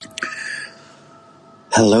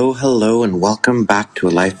Hello, hello, and welcome back to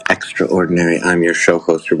A Life Extraordinary. I'm your show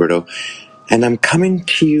host, Roberto, and I'm coming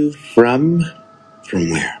to you from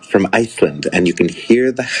where? From Iceland, and you can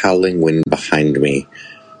hear the howling wind behind me,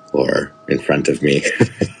 or in front of me,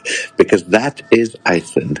 because that is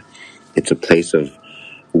Iceland. It's a place of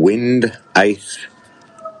wind, ice,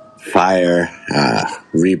 fire,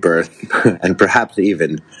 rebirth, and perhaps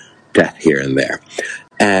even death here and there.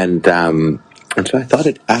 And so I thought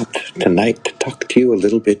it out tonight to talk to you a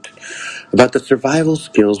little bit about the survival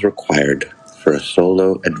skills required for a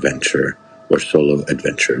solo adventure or solo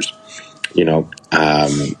adventures.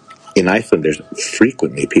 In Iceland, there's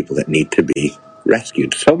frequently people that need to be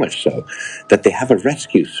rescued, so much so that they have a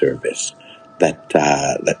rescue service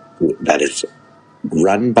that is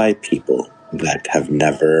run by people that have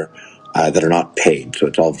never that are not paid, so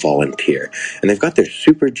it's all volunteer. And they've got their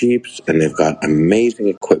super jeeps and they've got amazing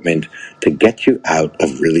equipment to get you out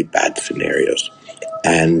of really bad scenarios.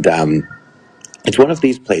 And it's one of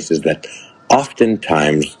these places that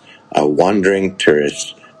oftentimes a wandering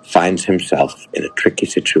tourist finds himself in a tricky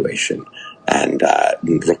situation and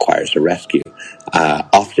requires a rescue.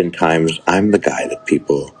 Oftentimes, I'm the guy that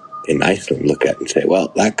people in Iceland look at and say,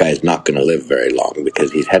 well, that guy's not going to live very long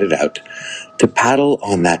because he's headed out to paddle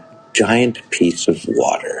on that giant piece of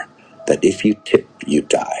water that if you tip, you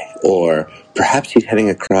die. Or perhaps he's heading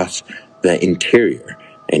across the interior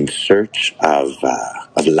in search of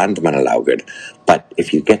Landmannalaugar. But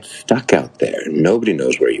if you get stuck out there, nobody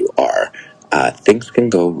knows where you are, things can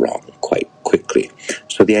go wrong quite quickly.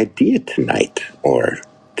 So the idea tonight, or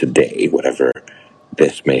today, whatever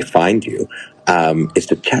this may find you, is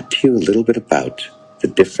to chat to you a little bit about the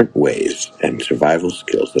different ways and survival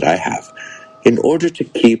skills that I have in order to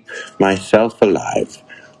keep myself alive,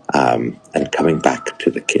 and coming back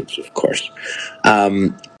to the kids, of course.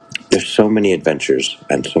 There's so many adventures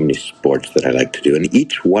and so many sports that I like to do, and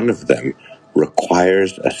each one of them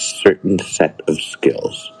requires a certain set of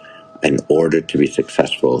skills in order to be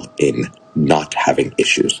successful in not having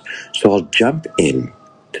issues. So I'll jump in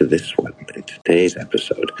to this one in today's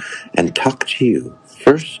episode and talk to you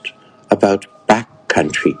first about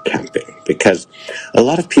backcountry camping, because a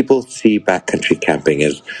lot of people see backcountry camping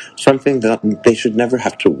as something that they should never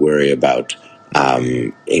have to worry about,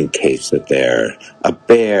 in case that they're a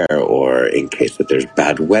bear, or in case that there's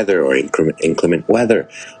bad weather or inclement weather.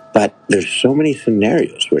 But there's so many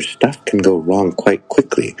scenarios where stuff can go wrong quite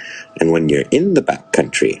quickly. And when you're in the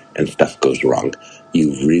backcountry and stuff goes wrong,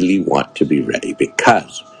 you really want to be ready,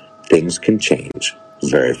 because things can change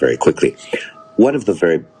very, very quickly. One of the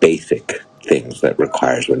very basic things that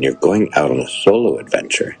requires when you're going out on a solo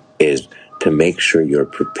adventure is to make sure you're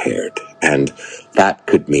prepared. And that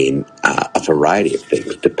could mean a variety of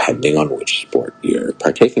things depending on which sport you're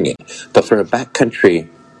partaking in. But for a backcountry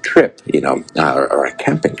trip, or a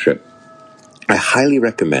camping trip, I highly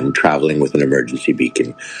recommend traveling with an emergency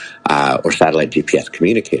beacon or satellite GPS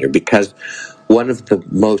communicator, because one of the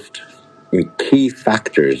most key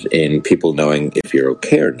factors in people knowing if you're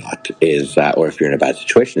okay or not is, or if you're in a bad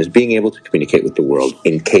situation, is being able to communicate with the world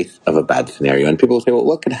in case of a bad scenario. And people will say, well,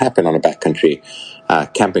 what could happen on a backcountry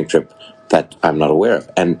camping trip that I'm not aware of?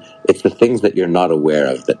 And it's the things that you're not aware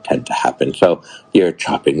of that tend to happen. So you're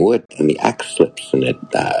chopping wood and the axe slips and it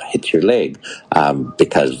hits your leg,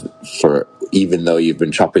 because even though you've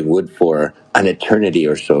been chopping wood for an eternity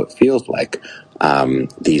or so, it feels like,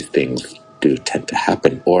 these things do tend to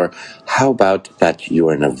happen. Or how about that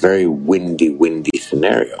you're in a very windy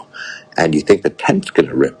scenario and you think the tent's going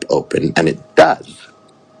to rip open, and it does,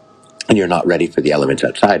 and you're not ready for the elements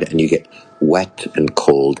outside, and you get wet and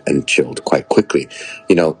cold and chilled quite quickly.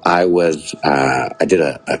 I did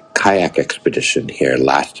a kayak expedition here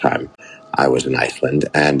last time I was in Iceland,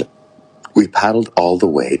 and we paddled all the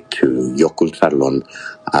way to Jökulsárlón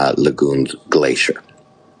Lagoon's glacier.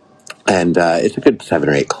 And it's a good 7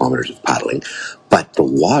 or 8 kilometers of paddling, but the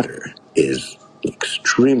water is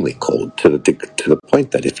extremely cold to the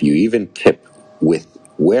point that if you even tip with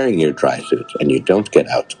wearing your dry suits and you don't get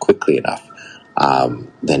out quickly enough,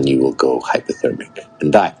 then you will go hypothermic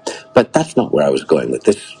and die. But that's not where I was going with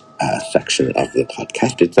this section of the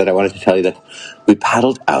podcast. It's that I wanted to tell you that we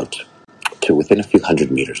paddled out to within a few hundred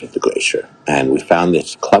meters of the glacier, and we found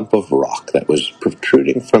this clump of rock that was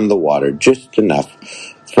protruding from the water just enough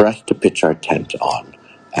for us to pitch our tent on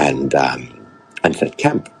and set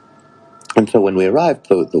camp. And so when we arrived,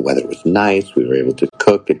 the weather was nice. We were able to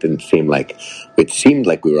cook. It seemed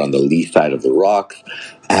like we were on the lee side of the rocks.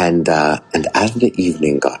 And as the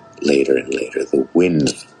evening got later and later, the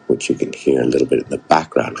winds, which you can hear a little bit in the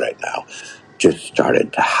background right now, just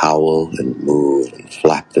started to howl and move and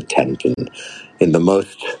flap the tent in the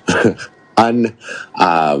most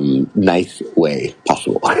nice way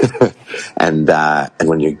possible. And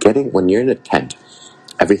when you're in a tent,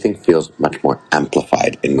 everything feels much more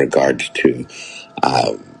amplified in regards to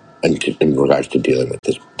dealing with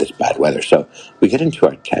this bad weather. So we get into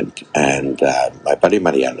our tent, and my buddy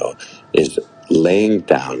Mariano is laying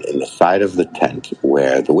down in the side of the tent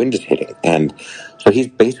where the wind is hitting, and so he's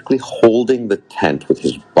basically holding the tent with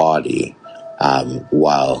his body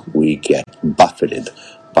while we get buffeted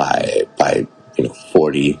by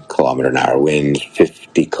 40-kilometer-an-hour winds,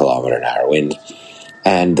 50-kilometer-an-hour winds,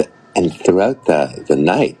 and throughout the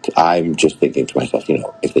night, I'm just thinking to myself,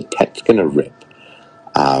 if the tent's going to rip,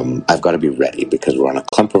 I've got to be ready, because we're on a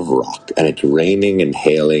clump of rock and it's raining and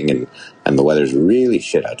hailing and the weather's really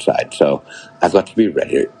shit outside. So I've got to be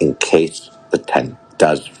ready in case the tent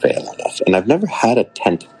does fail on us. And I've never had a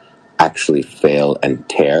tent actually fail and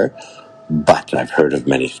tear, but I've heard of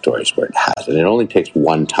many stories where it has. And it only takes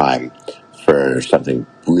one time for something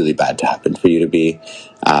really bad to happen for you to be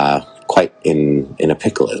quite in a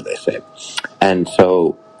pickle, as they say. And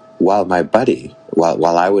so while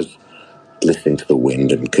I was listening to the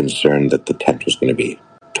wind and concerned that the tent was going to be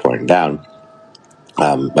torn down,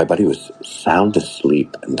 my buddy was sound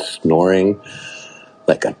asleep and snoring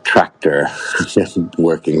like a tractor just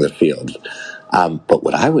working the fields. But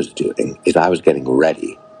what I was doing is I was getting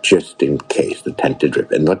ready just in case the tent did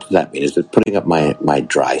rip. And what does that mean? Is that putting up my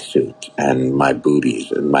dry suit and my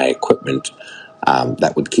booties and my equipment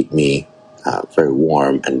that would keep me very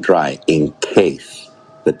warm and dry in case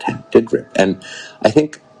the tent did rip. And I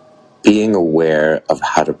think being aware of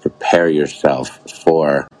how to prepare yourself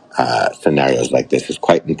for scenarios like this is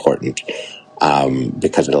quite important,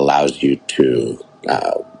 because it allows you to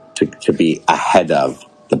be ahead of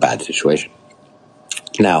the bad situation.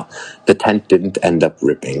 Now, the tent didn't end up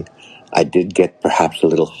ripping. I did get perhaps a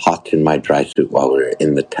little hot in my dry suit while we were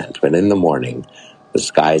in the tent, but in the morning, the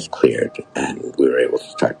skies cleared and we were able to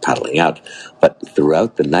start paddling out. But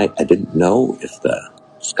throughout the night, I didn't know if the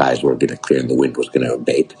skies were going to clear and the wind was going to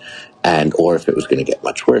abate, or if it was going to get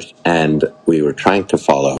much worse. And we were trying to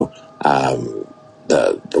follow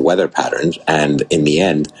the weather patterns, and in the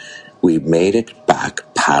end, we made it back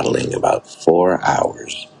paddling about 4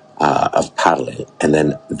 hours of paddling. And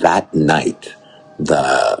then that night,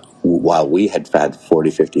 while we had had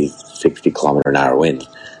 40, 50, 60-kilometer-an-hour winds,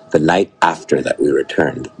 the night after that we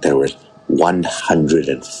returned, there was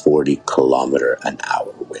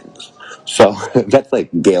 140-kilometer-an-hour winds. So that's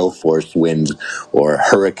like gale force winds or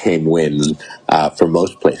hurricane winds for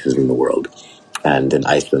most places in the world. And in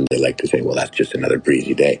Iceland, they like to say, well, that's just another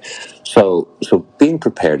breezy day. So being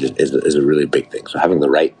prepared is a really big thing. So having the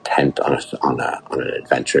right tent on an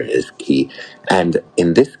adventure is key. And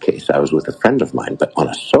in this case, I was with a friend of mine, but on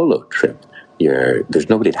a solo trip, there's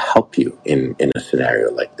nobody to help you in a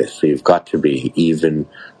scenario like this. So you've got to be even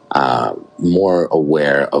more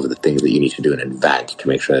aware of the things that you need to do in advance to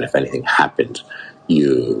make sure that if anything happens,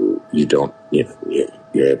 you're able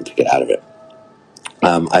to get out of it.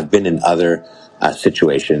 I've been in other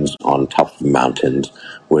situations on top of mountains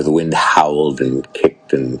where the wind howled and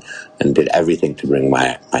kicked and did everything to bring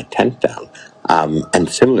my tent down. And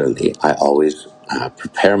similarly, I always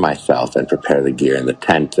prepare myself and prepare the gear in the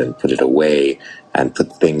tent and put it away and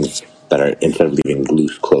put things that are, instead of leaving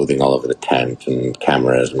loose clothing all over the tent and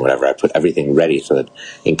cameras and whatever, I put everything ready so that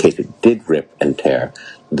in case it did rip and tear,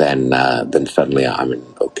 then suddenly I'm in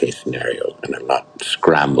an okay scenario and I'm not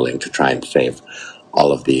scrambling to try and save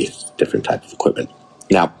all of these different types of equipment.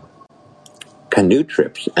 Now, canoe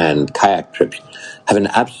trips and kayak trips have an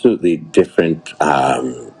absolutely different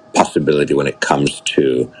possibility when it comes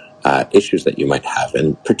to issues that you might have,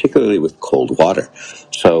 and particularly with cold water.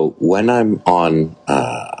 So when I'm on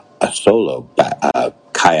a solo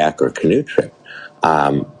kayak or canoe trip,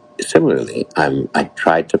 similarly, I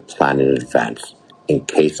try to plan in advance in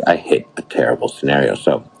case I hit a terrible scenario.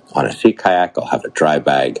 So on a sea kayak, I'll have a dry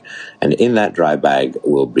bag, and in that dry bag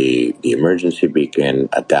will be the emergency beacon,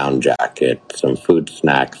 a down jacket, some food,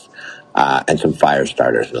 snacks, and some fire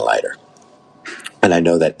starters and a lighter. And I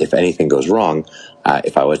know that if anything goes wrong,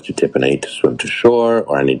 if I was to tip and I need to swim to shore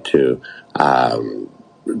or I need to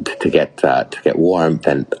get warm,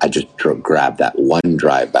 then I just grab that one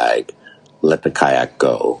dry bag, let the kayak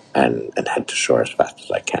go, and head to shore as fast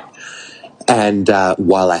as I can. And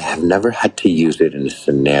while I have never had to use it in a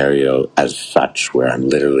scenario as such where I'm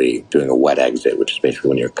literally doing a wet exit, which is basically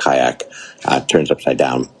when your kayak turns upside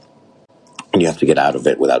down and you have to get out of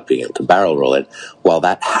it without being able to barrel roll it, while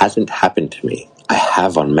that hasn't happened to me, I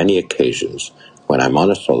have on many occasions when I'm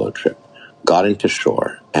on a solo trip got into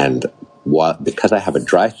shore and because I have a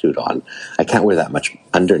dry suit on, I can't wear that much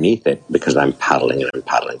underneath it because I'm paddling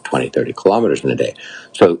 20, 30 kilometers in a day.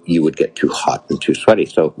 So you would get too hot and too sweaty.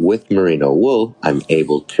 So with merino wool, I'm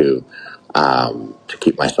able to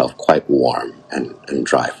keep myself quite warm and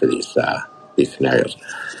dry for these scenarios.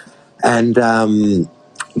 And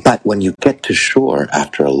but when you get to shore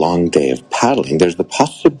after a long day of paddling, there's the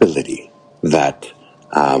possibility that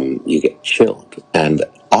you get chilled. And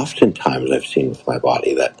oftentimes I've seen with my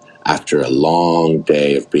body that after a long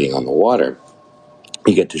day of being on the water,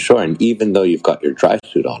 you get to shore, and even though you've got your dry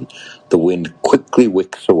suit on, the wind quickly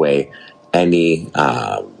wicks away any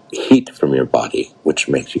heat from your body, which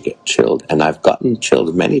makes you get chilled. And I've gotten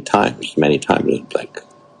chilled many times, like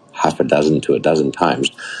half a dozen to a dozen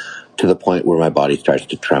times, to the point where my body starts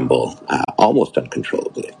to tremble almost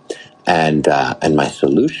uncontrollably. And my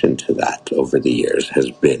solution to that over the years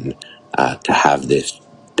has been to have this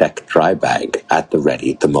deck dry bag at the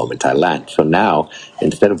ready the moment I land. So now,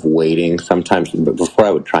 instead of waiting, sometimes before I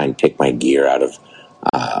would try and take my gear out of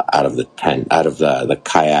the tent, out of the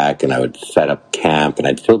kayak, and I would set up camp, and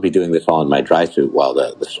I'd still be doing this all in my dry suit while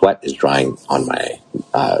the sweat is drying on my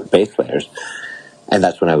base layers. And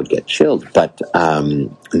that's when I would get chilled. But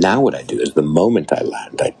now what I do is the moment I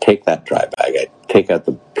land, I take that dry bag, I take out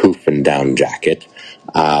the poof and down jacket,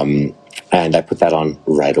 and I put that on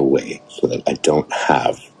right away so that I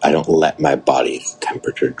don't let my body's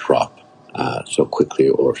temperature drop so quickly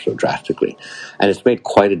or so drastically. And it's made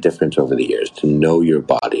quite a difference over the years to know your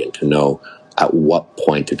body and to know at what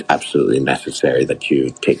point it's absolutely necessary that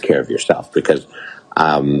you take care of yourself. Because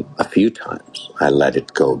a few times I let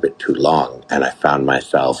it go a bit too long, and I found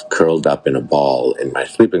myself curled up in a ball in my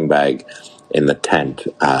sleeping bag in the tent,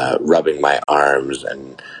 rubbing my arms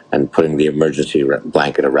and putting the emergency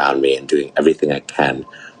blanket around me and doing everything I can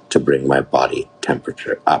to bring my body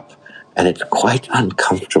temperature up. And it's quite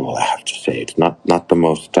uncomfortable, I have to say. It's not the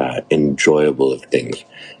most enjoyable of things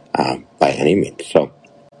by any means. So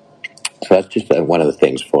that's just one of the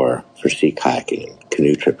things for sea kayaking and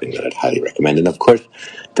canoe tripping that I'd highly recommend. And of course,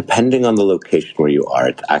 depending on the location where you are,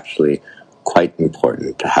 it's actually quite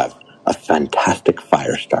important to have a fantastic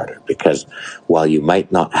fire starter, because while you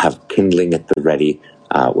might not have kindling at the ready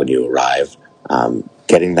when you arrive,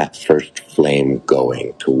 getting that first flame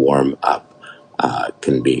going to warm up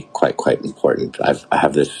can be quite important. I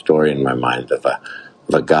have this story in my mind of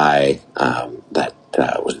a guy that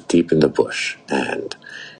was deep in the bush, and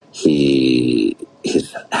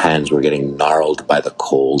his hands were getting gnarled by the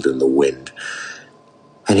cold and the wind,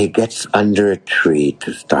 and he gets under a tree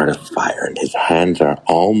to start a fire, and his hands are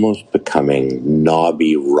almost becoming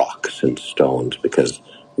knobby rocks and stones, because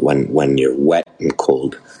when you're wet and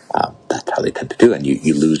cold, that's how they tend to do, and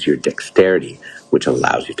you lose your dexterity, which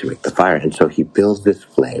allows you to make the fire. And so he builds this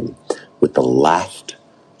flame with the last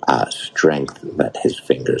strength that his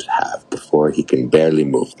fingers have before he can barely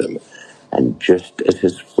move them. And just as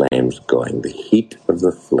his flame's going, the heat of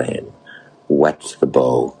the flame wets the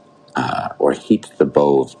bow or heats the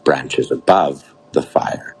bow of branches above the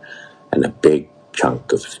fire, and a big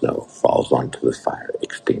chunk of snow falls onto the fire,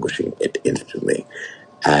 extinguishing it instantly,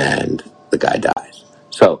 and the guy dies.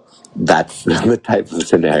 So that's the type of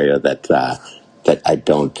scenario that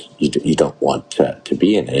you don't want to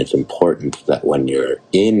be in. And it's important that when you're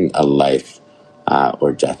in a life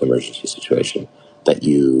or death emergency situation, that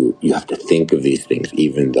you have to think of these things,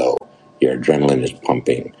 even though your adrenaline is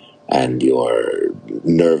pumping and you're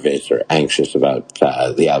nervous or anxious about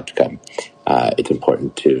the outcome. It's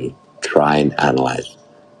important to try and analyze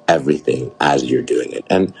everything as you're doing it.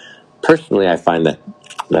 And personally, I find that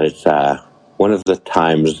it's one of the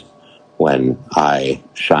times when I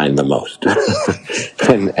shine the most.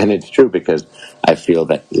 and it's true, because I feel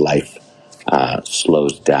that life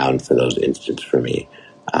slows down for those instants for me.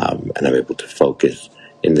 And I'm able to focus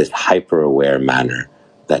in this hyper-aware manner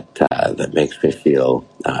that makes me feel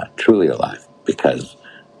truly alive, because,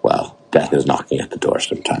 well, death is knocking at the door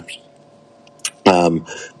sometimes.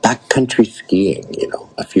 Backcountry skiing,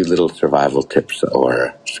 a few little survival tips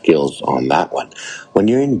or skills on that one. When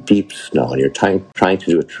you're in deep snow and you're trying to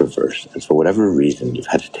do a traverse, and for whatever reason you've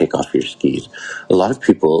had to take off your skis, a lot of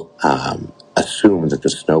people assume that the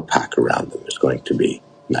snowpack around them is going to be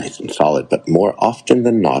nice and solid, but more often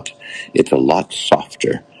than not, it's a lot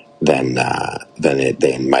softer than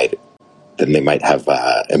they might have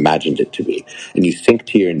imagined it to be. And you sink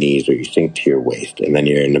to your knees or you sink to your waist, and then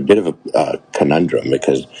you're in a bit of a conundrum,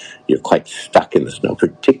 because you're quite stuck in the snow,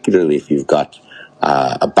 particularly if you've got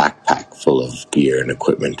a backpack full of gear and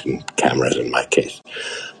equipment and cameras, in my case.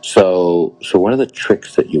 So one of the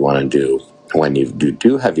tricks that you want to do when you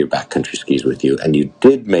do have your backcountry skis with you, and you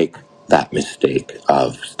did make that mistake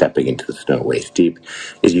of stepping into the snow waist deep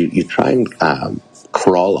is you try and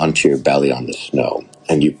crawl onto your belly on the snow,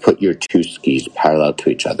 and you put your two skis parallel to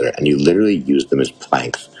each other, and you literally use them as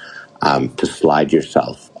planks to slide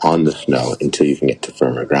yourself on the snow until you can get to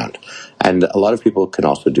firmer ground. And a lot of people can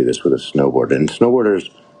also do this with a snowboard, and snowboarders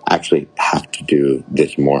actually have to do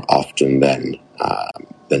this more often than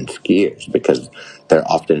skiers, because they're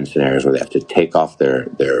often in scenarios where they have to take off their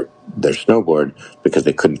snowboard because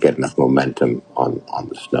they couldn't get enough momentum on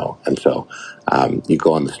the snow. And so you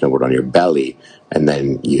go on the snowboard on your belly, and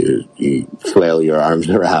then you flail your arms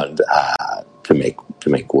around to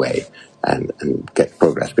make way and get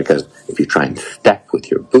progress. Because if you try and step with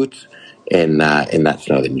your boots in that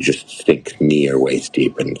snow, then you just sink knee or waist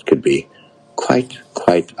deep, and it could be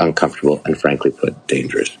quite uncomfortable and, frankly put,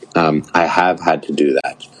 dangerous. I have had to do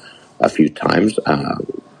that a few times,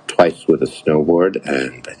 twice with a snowboard,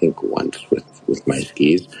 and I think once with my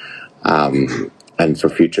skis. And for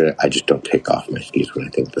future, I just don't take off my skis when I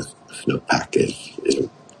think the snowpack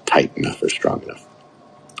isn't tight enough or strong enough.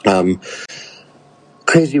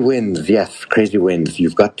 Crazy winds, yes, crazy winds.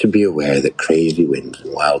 You've got to be aware that crazy winds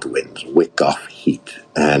and wild winds wick off heat.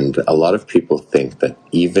 And a lot of people think that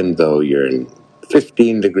even though you're in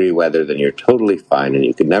 15-degree weather, then you're totally fine and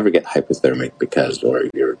you can never get hypothermic or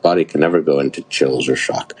your body can never go into chills or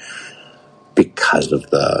shock because of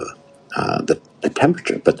the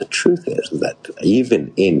temperature. But the truth is that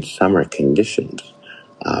even in summer conditions,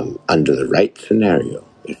 under the right scenario,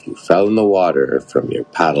 if you fell in the water from your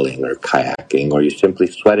paddling or kayaking, or you simply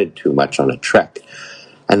sweated too much on a trek,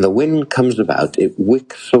 and the wind comes about, it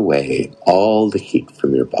wicks away all the heat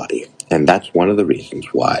from your body. And that's one of the reasons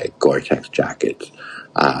why Gore-Tex jackets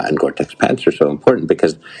and Gore-Tex pants are so important,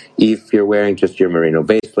 because if you're wearing just your merino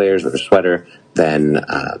base layers or a sweater, then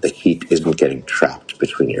the heat isn't getting trapped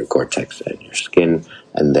between your Gore-Tex and your skin,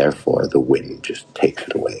 and therefore the wind just takes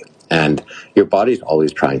it away. And your body's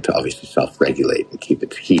always trying to obviously self-regulate and keep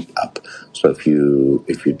its heat up. So if you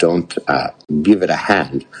don't give it a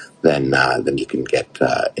hand, then you can get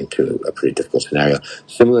into a pretty difficult scenario.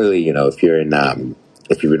 Similarly, if you're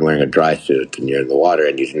if you've been wearing a dry suit and you're in the water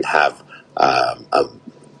and you didn't have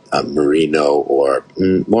a merino, or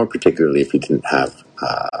more particularly if you didn't have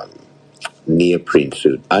neoprene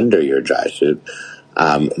suit under your dry suit,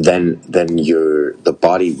 then the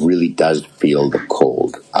body really does feel the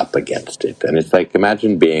cold up against it. And it's like,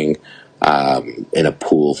 imagine being in a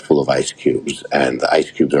pool full of ice cubes, and the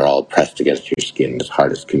ice cubes are all pressed against your skin as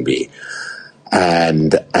hard as can be.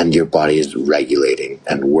 And your body is regulating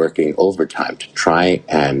and working overtime to try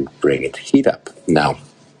and bring its heat up. Now,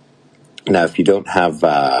 if you don't have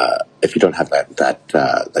the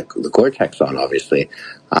Gore-Tex on, obviously,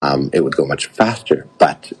 it would go much faster.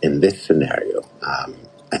 But in this scenario,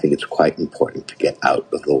 I think it's quite important to get out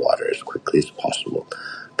of the water as quickly as possible,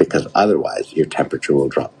 because otherwise your temperature will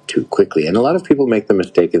drop too quickly. And a lot of people make the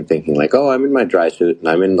mistake in thinking like, oh, I'm in my dry suit and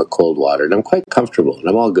I'm in the cold water and I'm quite comfortable and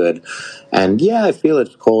I'm all good. And yeah, I feel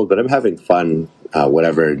it's cold, but I'm having fun,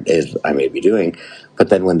 whatever it is I may be doing. But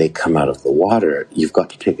then when they come out of the water, you've got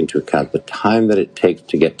to take into account the time that it takes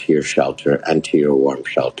to get to your shelter and to your warm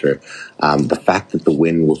shelter. The fact that the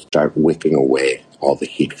wind will start wicking away all the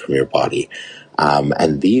heat from your body.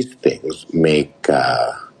 And these things make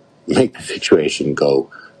the situation go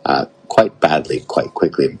quite badly, quite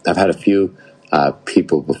quickly. I've had a few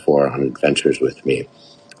people before on adventures with me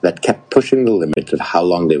that kept pushing the limits of how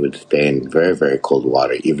long they would stay in very, very cold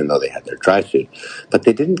water, even though they had their dry suit. But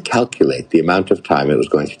they didn't calculate the amount of time it was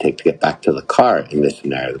going to take to get back to the car in this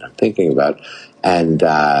scenario that I'm thinking about, and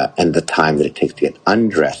the time that it takes to get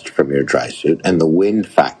undressed from your dry suit, and the wind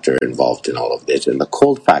factor involved in all of this, and the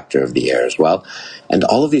cold factor of the air as well. And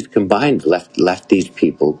all of these combined left these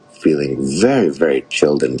people feeling very, very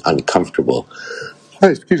chilled and uncomfortable. Oh,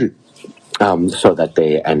 excuse me. So that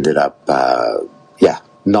they ended up,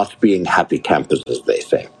 not being happy campers, as they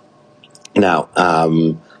say. Now,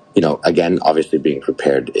 again, obviously being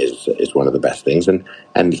prepared is one of the best things.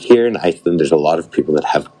 And here in Iceland, there's a lot of people that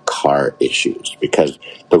have car issues because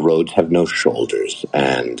the roads have no shoulders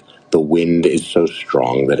and the wind is so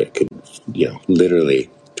strong that it could,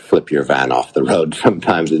 literally flip your van off the road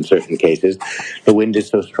sometimes in certain cases. The wind is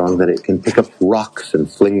so strong that it can pick up rocks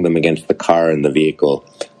and fling them against the car and the vehicle,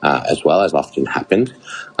 as well, as often happens.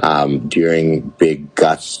 During big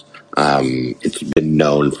gusts, it's been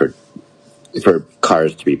known for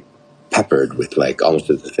cars to be peppered with almost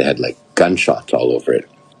as if they had gunshots all over it.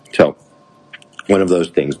 So one of those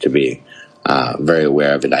things to be very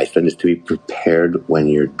aware of in Iceland is to be prepared when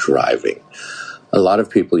you're driving. a lot of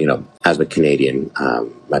people, as a Canadian,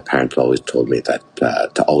 my parents always told me that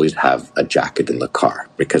to always have a jacket in the car,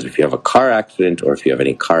 because if you have a car accident or if you have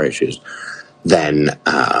any car issues, then,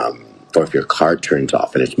 or if your car turns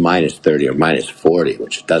off and it's minus 30 or minus 40,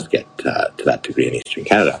 which it does get to that degree in Eastern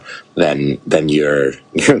Canada, then you're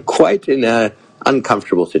quite in a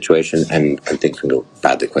uncomfortable situation, and things can go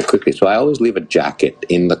badly quite quickly. So I always leave a jacket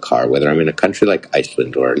in the car, whether I'm in a country like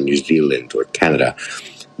Iceland or New Zealand or Canada,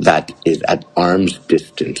 that is at arm's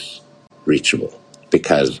distance reachable,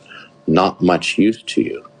 because not much use to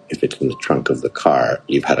you if it's in the trunk of the car.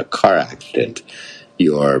 You've had a car accident,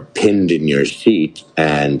 you're pinned in your seat,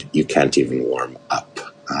 and you can't even warm up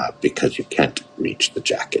because you can't reach the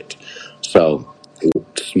jacket. So,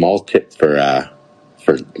 small tip for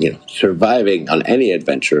surviving on any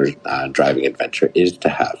adventure, driving adventure, is to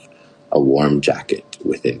have a warm jacket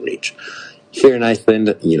within reach. Here in Iceland,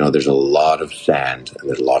 there's a lot of sand, and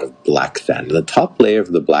there's a lot of black sand. And the top layer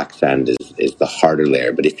of the black sand is the harder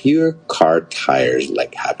layer. But if your car tires,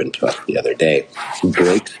 like happened to us the other day,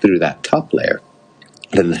 breaks through that top layer,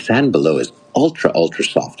 then the sand below is ultra, ultra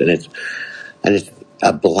soft. And it's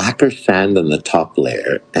a blacker sand than the top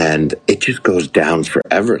layer, and it just goes down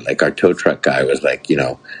forever. Like our tow truck guy was like,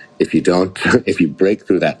 if you break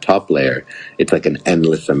through that top layer, it's like an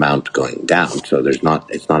endless amount going down. So it's not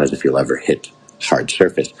as if you'll ever hit hard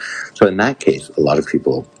surface. So in that case, a lot of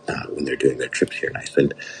people, when they're doing their trips here in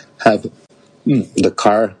Iceland, have the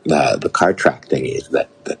car track thingies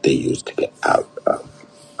that they use to get out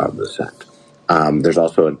of the sand. There's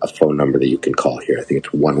also a phone number that you can call here. I think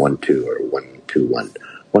it's 112 or 121,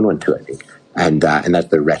 112, I think. And that's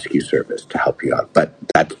the rescue service to help you out. But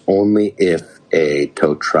that's only if a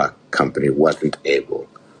tow truck company wasn't able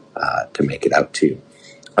to make it out to you.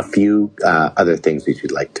 A few other things that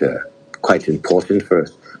you'd like to, quite important for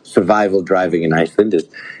survival driving in Iceland, is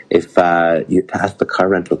if you ask the car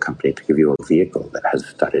rental company to give you a vehicle that has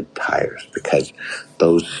studded tires, because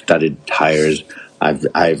those studded tires,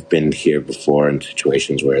 I've been here before in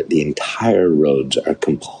situations where the entire roads are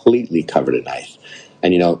completely covered in ice.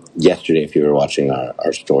 And yesterday, if you were watching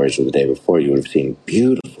our stories of the day before, you would have seen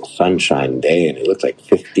beautiful sunshine day, and it looked like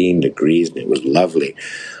 15 degrees, and it was lovely.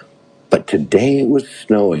 But today it was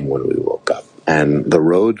snowing when we woke up, and the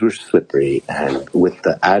roads were slippery, and with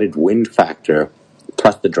the added wind factor,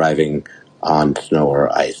 plus the driving on snow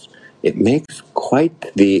or ice, it makes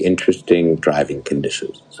quite the interesting driving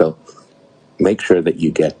conditions. So make sure that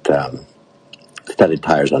you get studded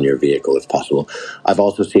tires on your vehicle if possible. I've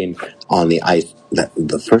also seen on the ice, that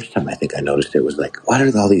the first time I think I noticed it was like, what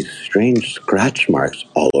are all these strange scratch marks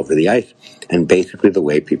all over the ice? And basically the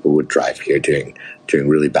way people would drive here during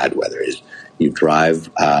really bad weather is you drive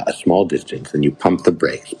a small distance and you pump the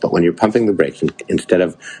brakes. But when you're pumping the brakes, instead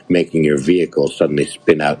of making your vehicle suddenly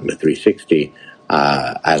spin out in a 360,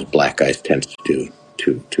 as black ice tends to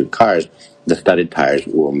do to cars, the studded tires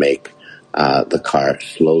will make the car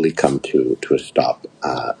slowly come to a stop,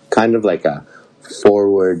 kind of like a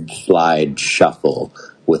forward slide shuffle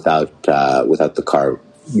without the car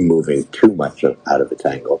moving too much out of its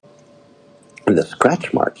angle. And the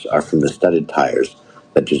scratch marks are from the studded tires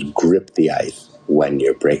that just grip the ice when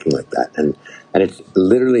you're braking like that. And it's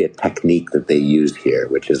literally a technique that they use here,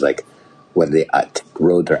 which is like when the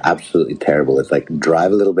roads are absolutely terrible. It's like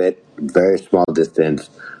drive a little bit, very small distance,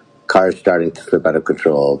 car's starting to slip out of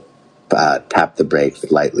control, tap the brakes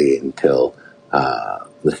lightly until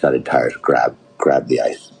the studded tires grab the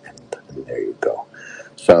ice, and there you go.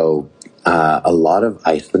 So a lot of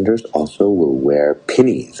Icelanders also will wear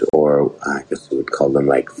pinnies, or I guess you would call them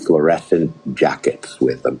like fluorescent jackets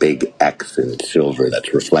with a big X in silver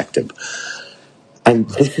that's reflective. And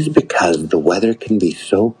this is because the weather can be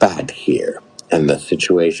so bad here, and the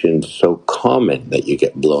situation so common that you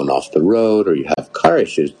get blown off the road or you have car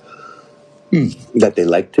issues, that they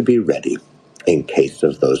like to be ready in case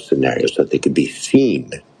of those scenarios, so that they could be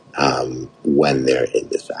seen when they're in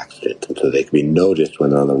this accident, and so they can be noticed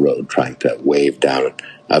when they're on the road trying to wave down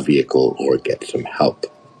a vehicle or get some help.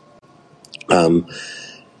 And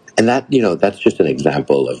that's just an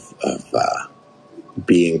example of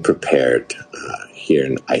being prepared here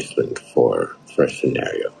in Iceland for a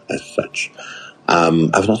scenario as such. I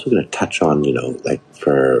was also going to touch on, like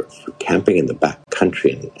for camping in the back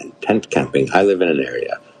country and tent camping. I live in an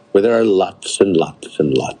area where there are lots and lots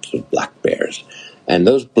and lots of black bears. And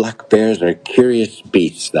those black bears are curious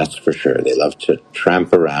beasts, that's for sure. They love to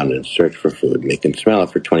tramp around and search for food, and they can smell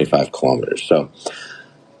it for 25 kilometers. So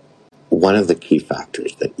one of the key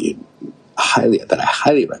factors that I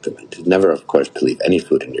highly recommend is never, of course, to leave any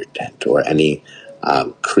food in your tent or any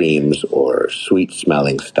creams or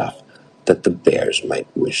sweet-smelling stuff that the bears might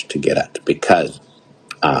wish to get at, because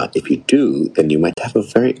if you do, then you might have a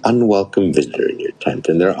very unwelcome visitor in your tent.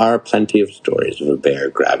 And there are plenty of stories of a bear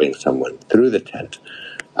grabbing someone through the tent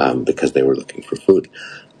because they were looking for food.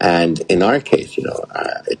 And in our case,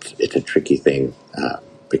 it's a tricky thing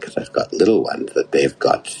because I've got little ones that they've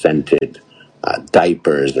got scented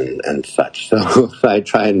diapers and such. So I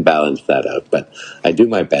try and balance that out. But I do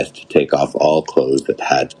my best to take off all clothes that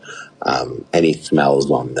had any smells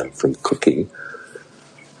on them from cooking.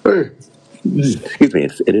 Excuse me,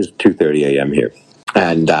 it is 2:30 a.m. here.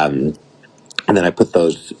 And then I put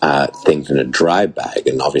those things in a dry bag,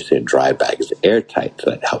 and obviously a dry bag is airtight, so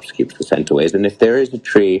that helps keep the scent away. And if there is a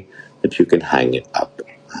tree that you can hang it up,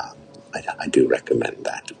 I do recommend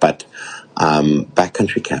that. But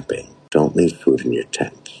backcountry camping, don't leave food in your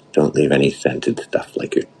tent. Don't leave any scented stuff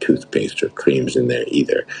like your toothpaste or creams in there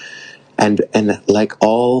either. And like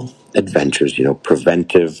all adventures,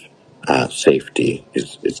 preventive safety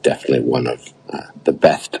is definitely one of the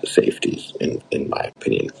best safeties, in my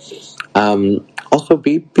opinion. Also,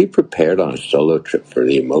 be prepared on a solo trip for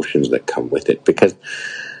the emotions that come with it, because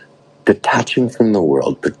detaching from the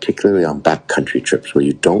world, particularly on backcountry trips where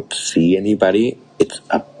you don't see anybody, it's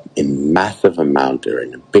in massive amount or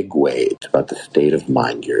in a big way, it's about the state of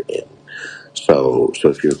mind you're in. So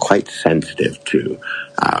if you're quite sensitive to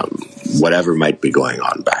whatever might be going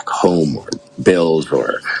on back home, or bills,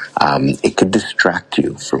 or it could distract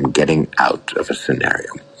you from getting out of a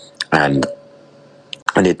scenario. And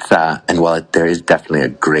it's and while there is definitely a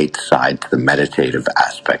great side to the meditative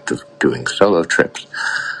aspect of doing solo trips,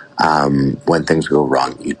 when things go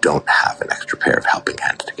wrong, you don't have an extra pair of helping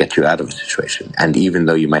hands to get you out of a situation. And even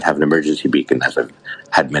though you might have an emergency beacon, as I've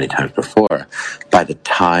had many times before, by the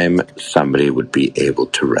time somebody would be able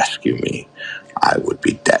to rescue me, I would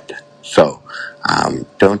be dead. So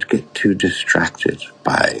don't get too distracted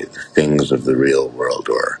by the things of the real world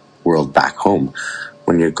or world back home.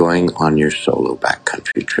 When you're going on your solo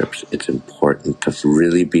backcountry trips, it's important to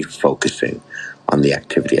really be focusing on the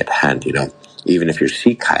activity at hand. Even if you're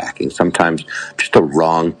sea kayaking, sometimes just a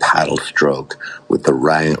wrong paddle stroke with the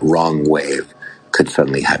wrong wave could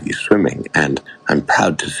suddenly have you swimming. And I'm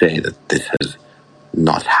proud to say that this has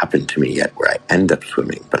not happened to me yet where I end up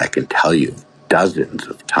swimming, but I can tell you dozens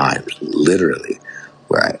of times, literally,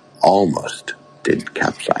 where I almost did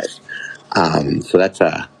capsize. So that's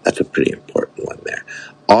a pretty important one there.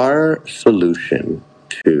 Our solution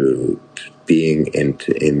to being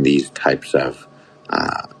in these types of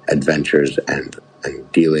adventures and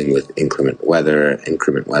dealing with inclement weather,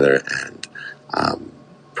 and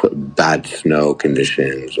bad snow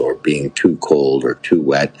conditions, or being too cold or too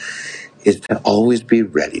wet, is to always be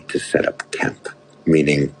ready to set up camp.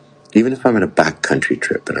 Meaning, even if I'm in a backcountry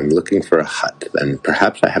trip and I'm looking for a hut, and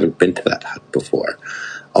perhaps I haven't been to that hut before,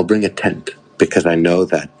 I'll bring a tent, because I know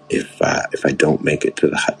that if I don't make it to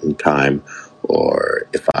the hut in time, or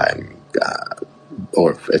if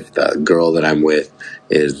if the girl that I'm with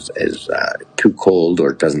is too cold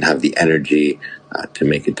or doesn't have the energy to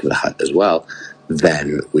make it to the hut as well,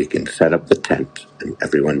 then we can set up the tent and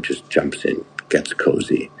everyone just jumps in, gets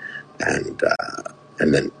cozy, and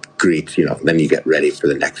then greets. Then you get ready for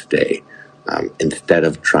the next day, instead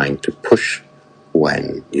of trying to push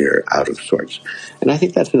when you're out of sorts. And I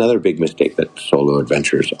think that's another big mistake that solo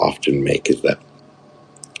adventurers often make,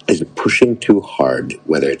 is pushing too hard,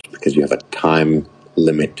 whether it's because you have a time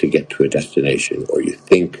limit to get to a destination, or you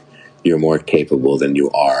think you're more capable than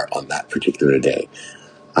you are on that particular day.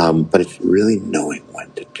 But it's really knowing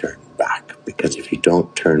when to turn back, because if you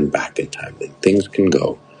don't turn back in time, then things can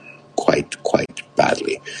go quite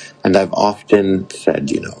badly. And I've often said,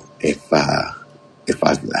 if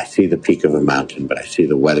I see the peak of a mountain, but I see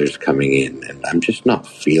the weather's coming in and I'm just not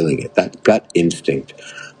feeling it, that gut instinct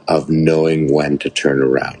of knowing when to turn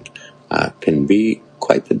around can be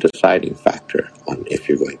quite the deciding factor on if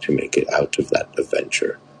you're going to make it out of that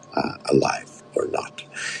adventure alive or not.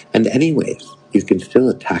 And anyways, you can still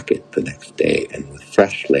attack it the next day, and with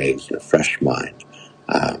fresh legs and a fresh mind,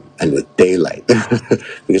 and with daylight,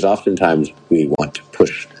 because oftentimes we want to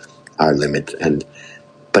push our limits,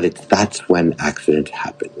 but that's when accidents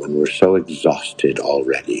happen, when we're so exhausted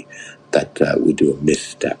already that we do a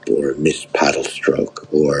misstep or a missed paddle stroke,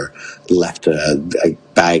 or left a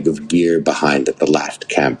bag of gear behind at the last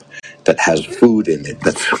camp that has food in it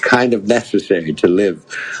that's kind of necessary to live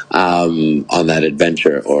on that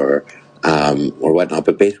adventure, or whatnot.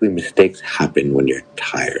 But basically, mistakes happen when you're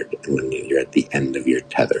tired and when you're at the end of your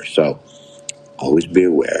tether. So always be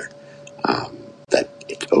aware that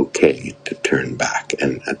it's okay to turn back,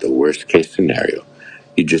 and at the worst case scenario,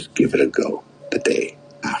 you just give it a go the day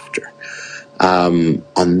after.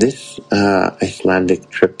 On this Icelandic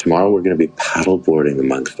trip tomorrow, we're going to be paddleboarding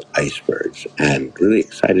amongst icebergs, and really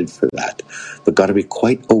excited for that. But got to be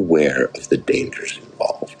quite aware of the dangers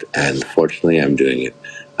involved. And fortunately, I'm doing it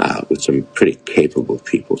with some pretty capable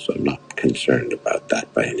people, so I'm not concerned about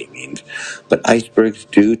that by any means. But icebergs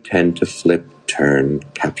do tend to flip, turn,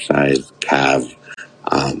 capsize, calve,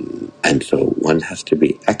 and so one has to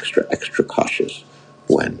be extra cautious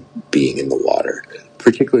when being in the water,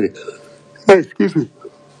 particularly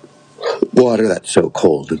water that's so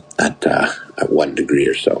cold at 1 degree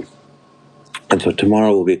or so. And so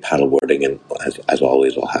tomorrow we'll be paddleboarding, and as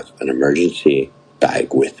always, I'll have an emergency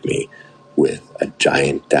bag with me with a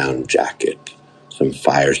giant down jacket, some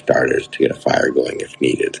fire starters to get a fire going if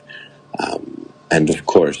needed, and of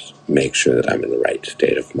course make sure that I'm in the right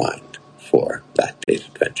state of mind for that day's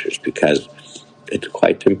adventures, because it's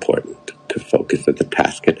quite important to focus at the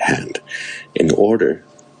task at hand in order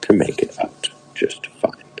to make it out just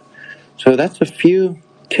fine. So that's a few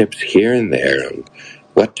tips here and there on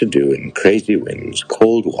what to do in crazy winds,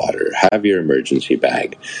 cold water, have your emergency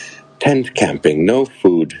bag, tent camping, no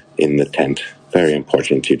food in the tent, very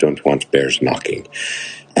important, you don't want bears knocking,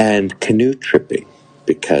 and canoe tripping,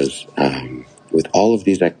 because with all of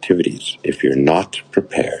these activities, if you're not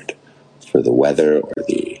prepared for the weather or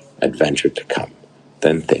the adventure to come,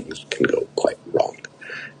 then things can go quite wrong.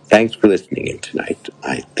 Thanks for listening in tonight.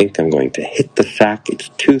 I think I'm going to hit the sack. It's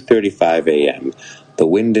 2:35 a.m. The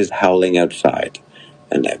wind is howling outside,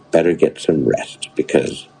 and I better get some rest,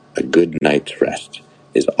 because a good night's rest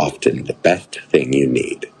is often the best thing you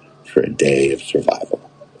need for a day of survival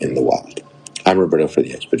in the wild. I'm Roberto for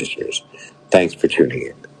the Expeditioners. Thanks for tuning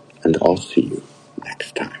in, and I'll see you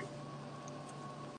next time.